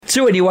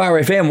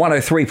2NURFM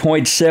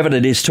 103.7,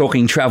 it is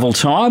Talking Travel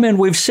time, and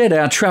we've sent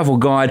our travel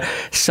guide,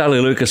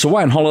 Sally Lucas,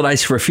 away on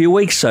holidays for a few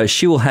weeks, so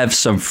she will have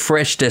some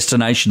fresh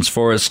destinations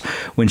for us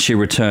when she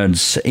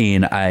returns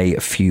in a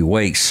few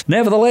weeks.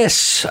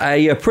 Nevertheless,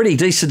 a pretty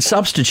decent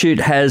substitute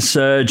has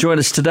joined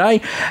us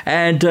today,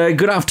 and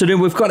good afternoon.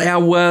 We've got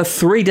our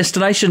 3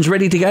 destinations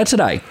ready to go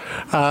today.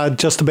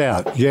 Just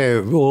about,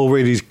 yeah, all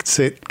ready,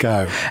 set,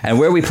 go. And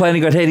where are we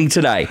planning on heading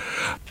today?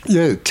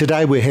 Yeah,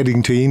 today we're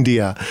heading to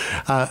India,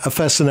 a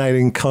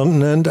fascinating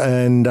continent,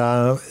 and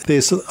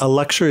there's a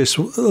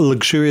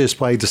luxurious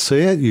way to see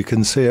it. You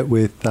can see it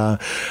with a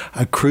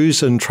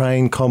cruise and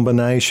train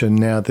combination.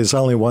 Now, there's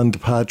only one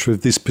departure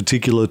of this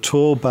particular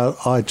tour,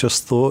 but I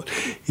just thought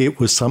it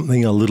was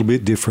something a little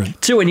bit different.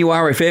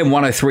 2NURFM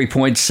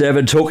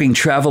 103.7, Talking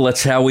Travel.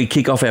 That's how we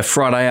kick off our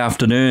Friday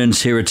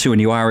afternoons here at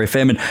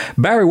 2NURFM. And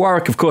Barry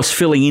Warwick, of course,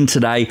 filling in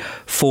today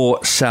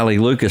for Sally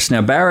Lucas.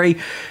 Now, Barry,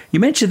 you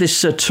mentioned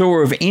this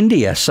tour of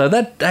India, so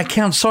that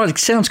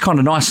sounds kind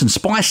of nice and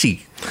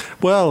spicy.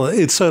 Well,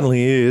 it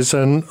certainly is.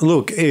 And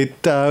look,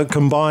 it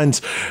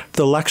combines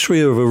the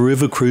luxury of a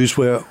river cruise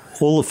where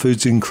all the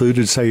food's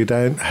included, so you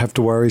don't have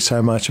to worry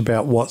so much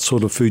about what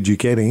sort of food you're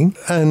getting.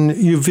 And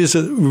you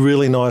visit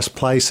really nice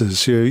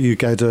places. You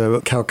go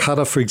to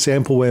Calcutta, for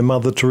example, where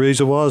Mother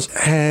Teresa was,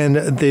 and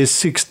there's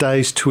 6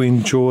 days to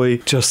enjoy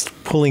just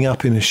pulling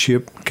up in a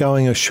ship,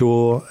 going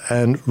ashore,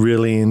 and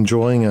really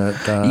enjoying it.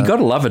 You got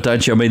to love it,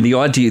 don't you? I mean, the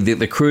idea that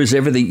the cruise,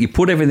 everything, you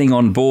put everything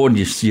on board,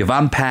 you've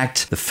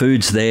unpacked, the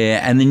food's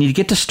there, and then you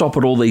get to stop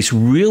at all these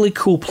really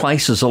cool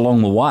places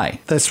along the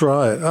way. That's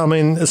right. I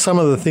mean, some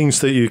of the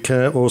things that you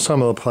can, or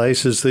some of the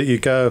places that you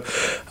go,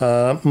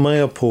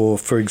 Mayapur,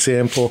 for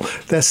example,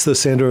 that's the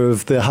centre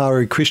of the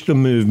Hare Krishna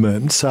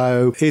movement.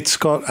 So it's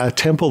got a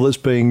temple that's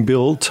being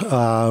built,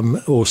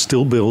 or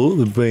still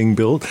being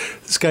built.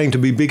 It's going to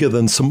be bigger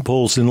than St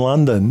Paul's in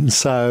London.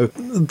 So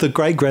the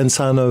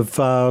great-grandson of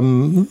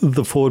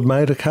the Ford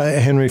motor car,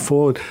 Henry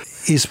Ford,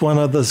 is one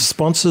of the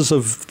sponsors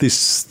of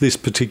this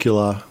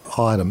particular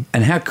item.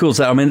 And how cool is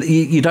that? I mean,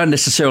 you don't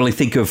necessarily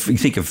think of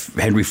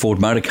Henry Ford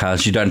motor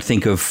cars, you don't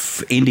think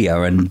of India,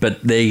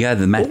 but there you go,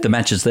 the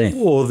match is there.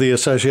 Or the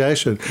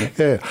association,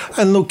 yeah.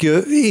 And look,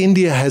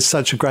 India has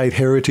such a great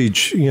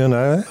heritage, you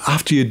know.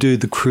 After you do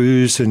the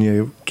cruise and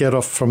you get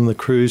off from the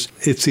cruise,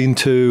 it's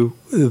into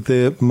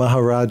the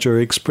Maharaja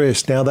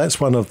Express. Now, that's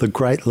one of the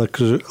great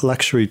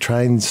luxury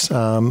trains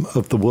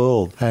of the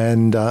world.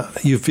 And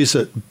you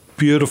visit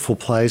beautiful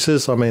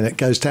places. I mean, it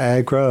goes to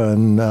Agra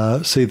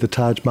and see the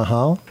Taj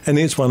Mahal. And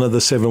it's one of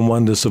the 7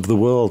 wonders of the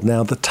world.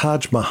 Now, the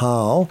Taj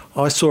Mahal,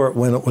 I saw it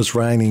when it was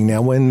raining.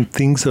 Now, when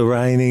things are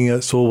raining,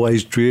 it's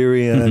always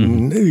dreary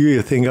and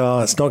you think,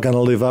 oh, it's not going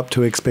to live up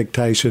to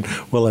expectation.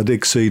 Well, it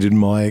exceeded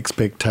my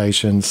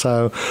expectation.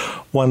 So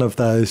one of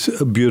those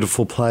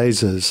beautiful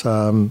places.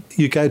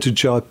 You go to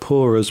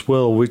Jaipur as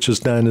well, which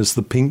is known as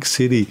the Pink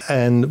City,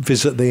 and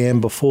visit the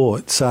Amber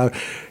Fort. So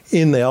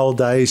in the old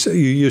days, you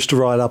used to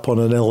ride up on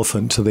an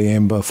elephant to the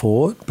Amber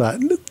Fort, but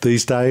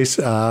these days it's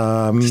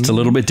a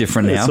little bit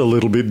different now. It's a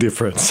little bit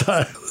different.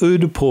 So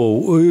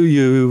Udaipur,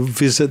 you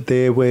visit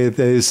there where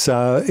there's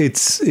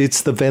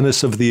it's the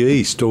Venice of the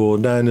East, or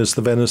known as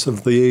the Venice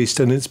of the East,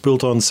 and it's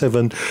built on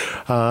 7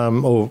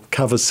 or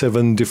covers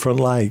 7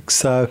 different lakes.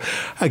 So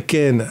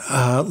again,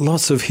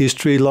 lots of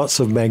history, lots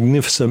of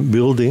magnificent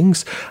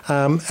buildings,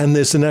 and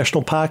there's a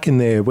national park in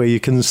there where you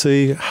can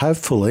see,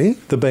 hopefully,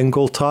 the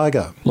Bengal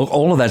tiger. Look,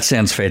 all of that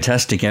sounds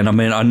fantastic, and I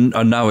mean,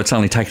 I know it's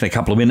only taken a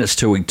couple of minutes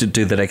to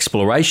do that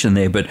exploration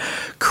there, but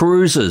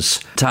cruises,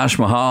 Taj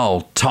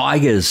Mahal,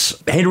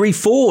 tigers, Henry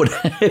Ford,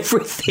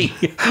 everything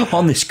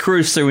on this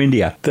cruise through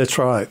India. That's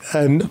right,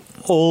 and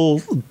all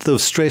the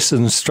stress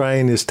and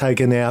strain is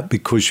taken out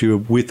because you're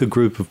with a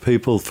group of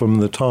people from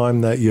the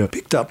time that you're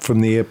picked up from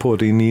the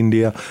airport in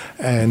India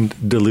and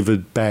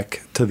delivered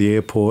back to the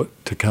airport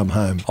to come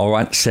home. All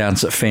right,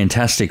 sounds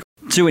fantastic.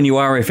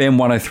 2NURFM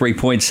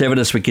 103.7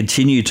 as we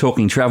continue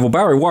talking travel.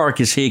 Barry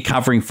Warwick is here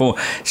covering for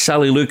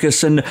Sally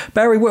Lucas. And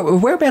Barry,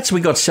 whereabouts have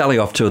we got Sally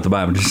off to at the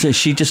moment? Is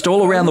she just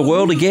all around the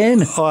world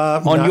again?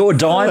 On your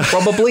dime,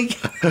 probably?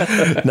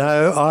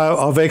 No,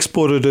 I've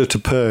exported her to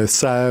Perth.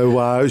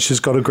 So she's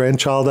got a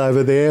grandchild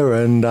over there,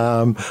 and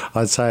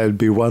I'd say it'd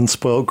be one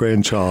spoiled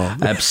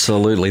grandchild.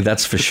 Absolutely,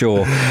 that's for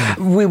sure.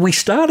 We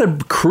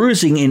started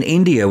cruising in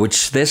India,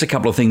 which there's a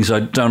couple of things I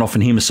don't often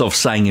hear myself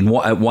saying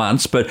at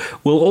once, but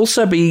we'll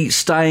also be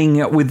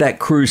staying with that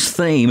cruise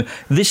theme.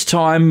 This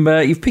time,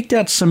 you've picked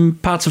out some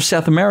parts of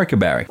South America,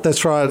 Barry.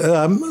 That's right.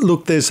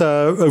 Look, there's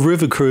a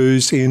river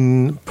cruise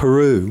in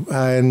Peru,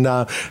 and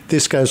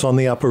this goes on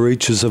the upper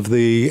reaches of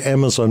the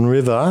Amazon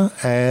River,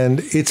 and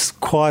it's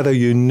quite a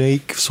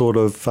unique sort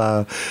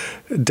of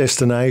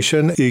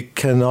destination. It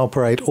can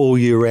operate all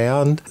year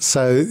round,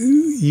 so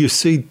you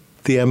see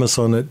the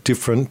Amazon at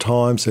different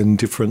times and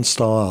different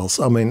styles.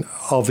 I mean,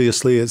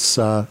 obviously it's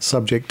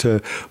subject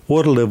to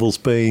water levels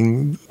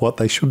being what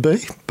they should be,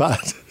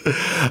 but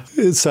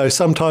So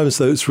sometimes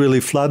it's really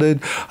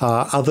flooded.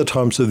 Other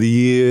times of the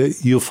year,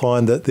 you'll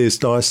find that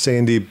there's nice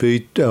sandy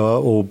beach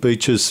or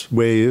beaches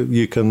where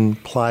you can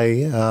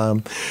play,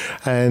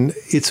 and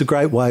it's a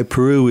great way.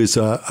 Peru is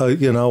a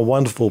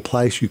wonderful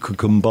place. You could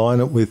combine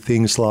it with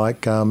things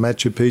like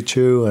Machu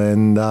Picchu,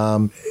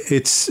 and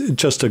it's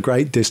just a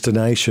great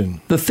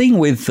destination. The thing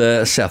with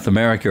South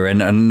America,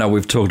 and I know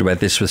we've talked about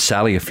this with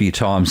Sally a few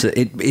times,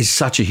 it is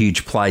such a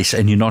huge place,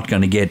 and you're not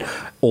going to get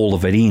all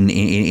of it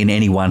in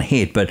any one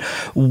hit. But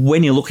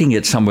when you're looking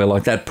at somewhere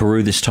like that,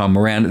 Peru, this time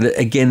around,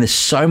 again, there's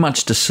so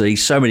much to see,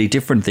 so many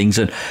different things.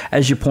 And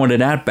as you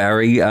pointed out,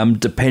 Barry,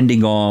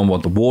 depending on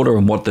what the water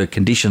and what the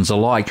conditions are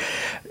like,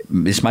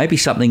 this may be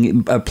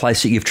a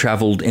place that you've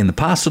travelled in the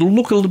past. It'll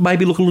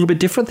maybe look a little bit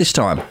different this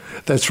time.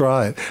 That's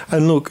right.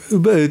 And look,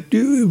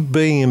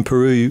 being in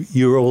Peru,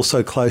 you're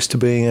also close to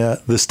being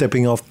the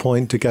stepping off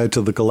point to go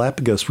to the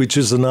Galapagos, which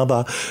is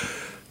another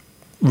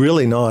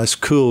really nice,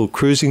 cool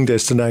cruising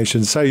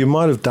destination. So you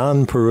might have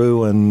done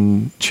Peru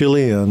and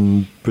Chile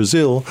and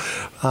Brazil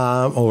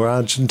or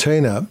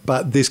Argentina,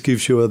 but this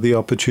gives you the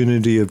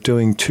opportunity of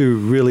doing two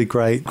really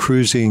great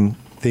cruising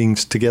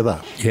things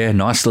together. Yeah,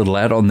 nice little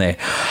add-on there.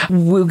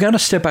 We're going to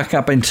step back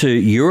up into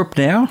Europe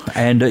now,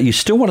 and you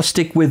still want to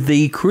stick with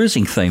the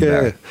cruising theme,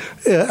 Barry.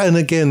 Yeah, and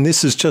again,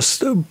 this is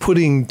just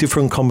putting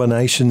different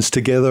combinations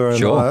together. And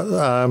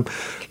sure.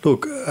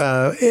 Look,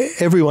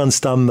 everyone's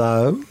done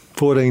the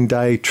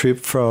 14-day trip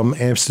from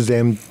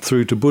Amsterdam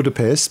through to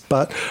Budapest,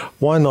 but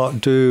why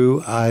not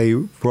do a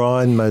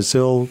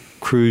Rhine-Moselle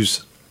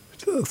cruise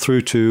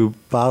through to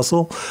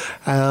Basel,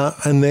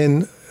 and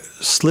then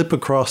slip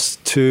across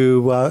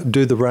to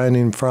do the Rhone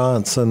in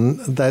France,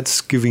 and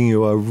that's giving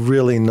you a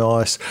really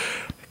nice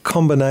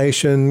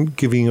combination,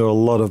 giving you a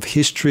lot of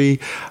history,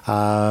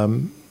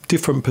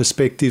 different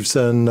perspectives,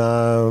 and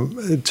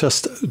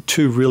just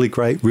two really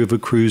great river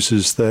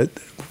cruises that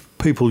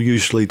people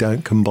usually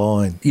don't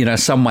combine. You know,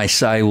 some may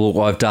say,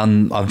 well, I've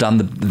done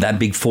that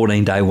big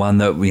 14-day one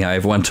that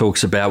everyone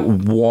talks about.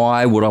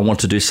 Why would I want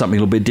to do something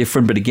a little bit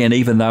different? But again,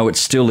 even though it's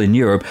still in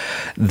Europe,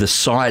 the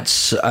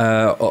sites,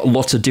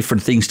 lots of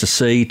different things to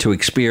see, to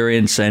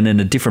experience, and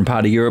in a different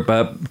part of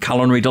Europe,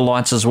 culinary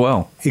delights as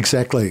well.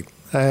 Exactly.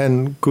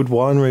 And good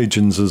wine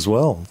regions as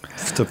well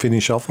to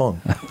finish off on.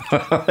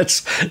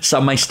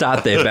 Some may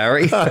start there,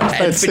 Barry,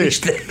 and finish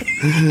there.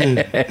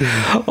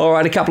 All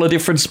right, a couple of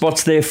different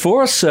spots there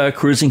for us,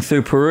 cruising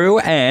through Peru,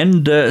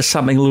 and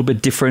something a little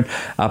bit different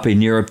up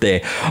in Europe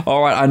there.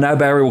 All right, I know,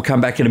 Barry, we'll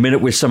come back in a minute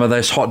with some of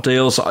those hot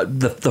deals.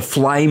 The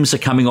flames are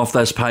coming off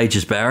those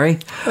pages, Barry.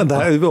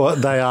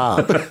 They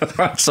are.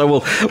 Right,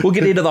 so we'll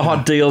get into the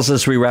hot deals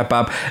as we wrap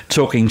up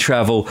talking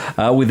travel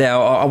with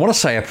our, I want to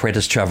say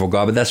apprentice travel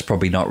guy, but that's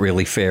probably not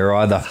really fair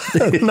either.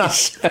 No,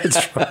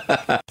 that's right.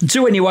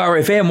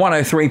 2NURFM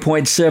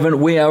 103.7.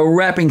 We are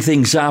wrapping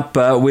things up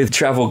with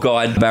travel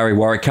guide Barry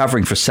Warwick,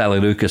 covering for Sally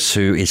Lucas,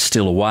 who is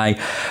still away.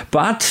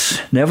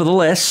 But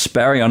nevertheless,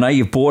 Barry, I know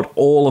you've bought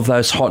all of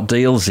those hot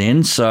deals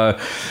in, so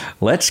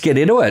let's get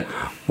into it.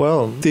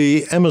 Well,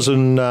 the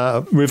Amazon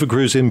River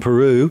Cruise in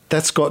Peru,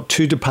 that's got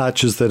two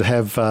departures that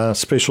have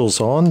specials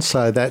on.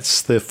 So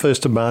that's the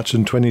 1st of March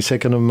and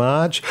 22nd of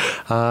March.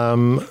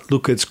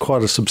 Look, it's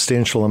quite a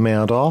substantial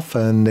amount off,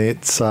 and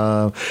it's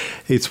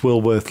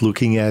well worth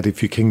looking at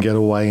if you can get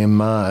away in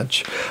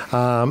March.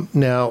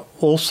 Now,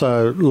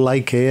 also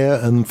Lake Eyre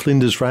and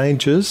Flinders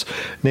Ranges.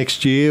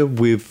 Next year,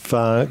 we've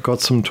got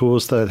some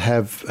tours that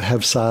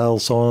have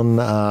sales on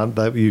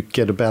that you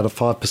get about a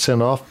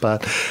 5% off.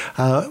 But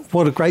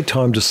what a great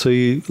time to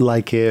see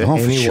Lake Eyre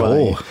anyway. For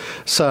sure.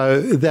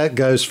 So that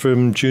goes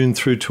from June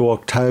through to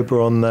October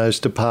on those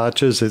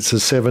departures. It's a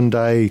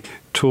 7-day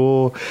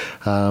tour,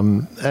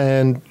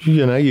 and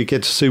you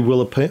get to see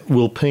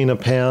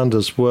Wilpena Pound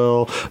as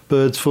well,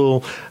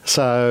 Birdsville.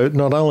 So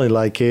not only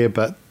Lake Eyre,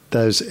 but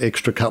those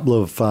extra couple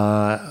of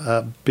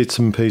bits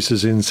and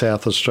pieces in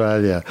South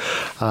Australia.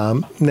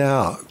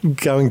 Now,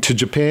 going to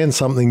Japan,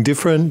 something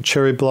different,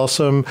 Cherry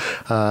Blossom.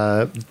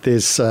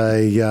 There's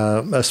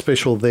a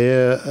special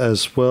there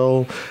as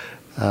well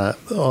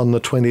on the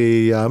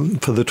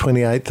for the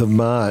 28th of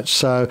March.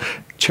 So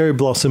Cherry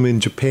Blossom in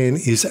Japan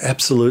is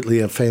absolutely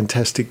a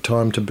fantastic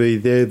time to be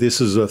there.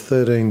 This is a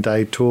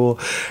 13-day tour.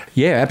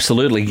 Yeah,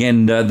 absolutely.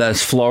 Again,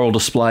 those floral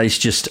displays,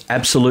 just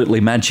absolutely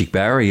magic,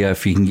 Barry.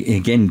 If you can,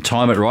 again,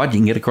 time it right, you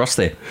can get across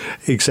there.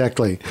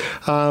 Exactly.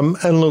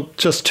 And look,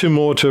 just two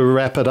more to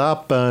wrap it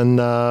up. And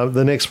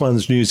the next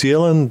one's New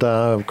Zealand,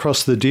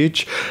 across the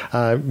ditch.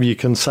 You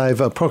can save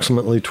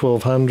approximately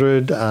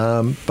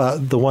 $1,200.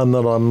 But the one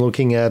that I'm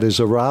looking at is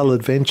a rail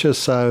adventure.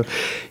 So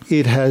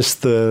it has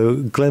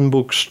the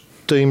Glenbrook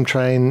steam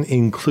train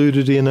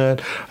included in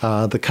it,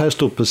 the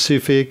Coastal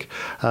Pacific,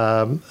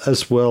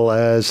 as well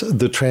as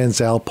the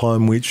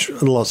Transalpine, which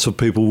lots of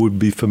people would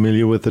be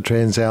familiar with the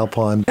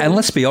Transalpine. And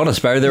let's be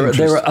honest, Barry, there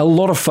are a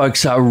lot of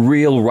folks are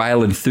real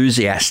rail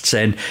enthusiasts,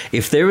 and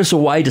if there is a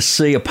way to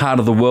see a part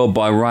of the world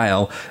by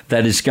rail,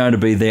 that is going to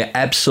be their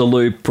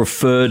absolute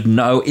preferred,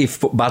 no if,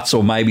 buts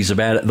or maybes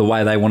about it, the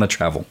way they want to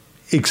travel.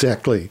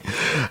 Exactly.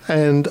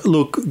 And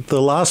look,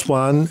 the last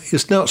one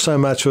is not so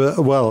much,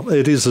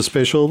 it is a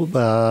special,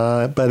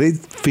 but it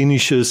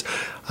finishes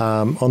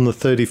on the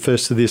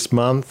 31st of this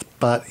month,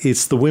 but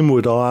it's the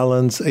Windward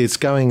Islands. It's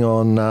going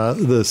on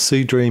the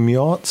Sea Dream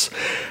yachts.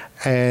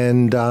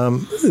 And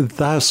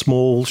they're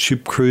small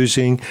ship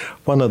cruising.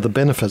 One of the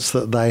benefits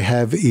that they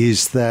have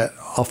is that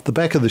off the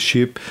back of the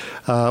ship,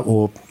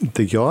 or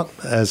the yacht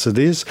as it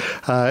is,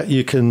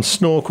 you can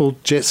snorkel,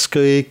 jet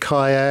ski,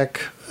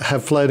 kayak,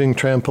 have floating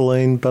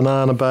trampoline,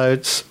 banana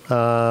boats,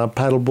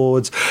 paddle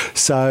boards.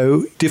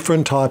 So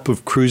different type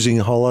of cruising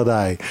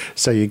holiday.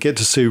 So you get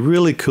to see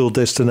really cool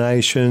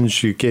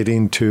destinations. You get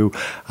into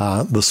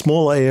the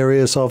smaller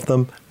areas of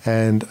them,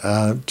 and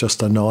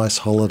just a nice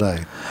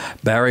holiday.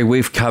 Barry,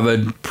 we've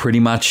covered pretty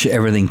much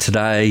everything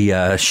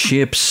today.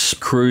 Ships,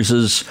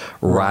 cruises,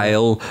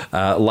 rail,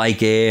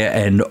 lake air,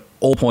 and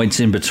all points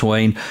in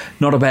between.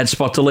 Not a bad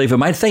spot to leave it,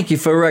 mate. Thank you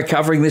for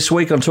covering this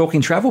week on Talking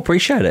Travel.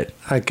 Appreciate it.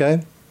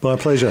 Okay. My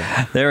pleasure.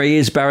 There he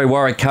is, Barry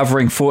Warwick,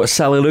 covering for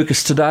Sally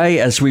Lucas today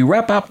as we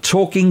wrap up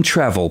Talking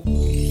Travel.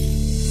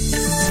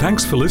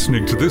 Thanks for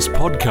listening to this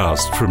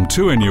podcast from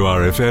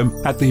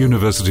 2NURFM at the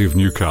University of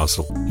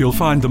Newcastle. You'll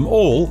find them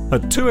all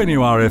at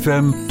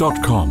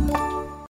 2NURFM.com.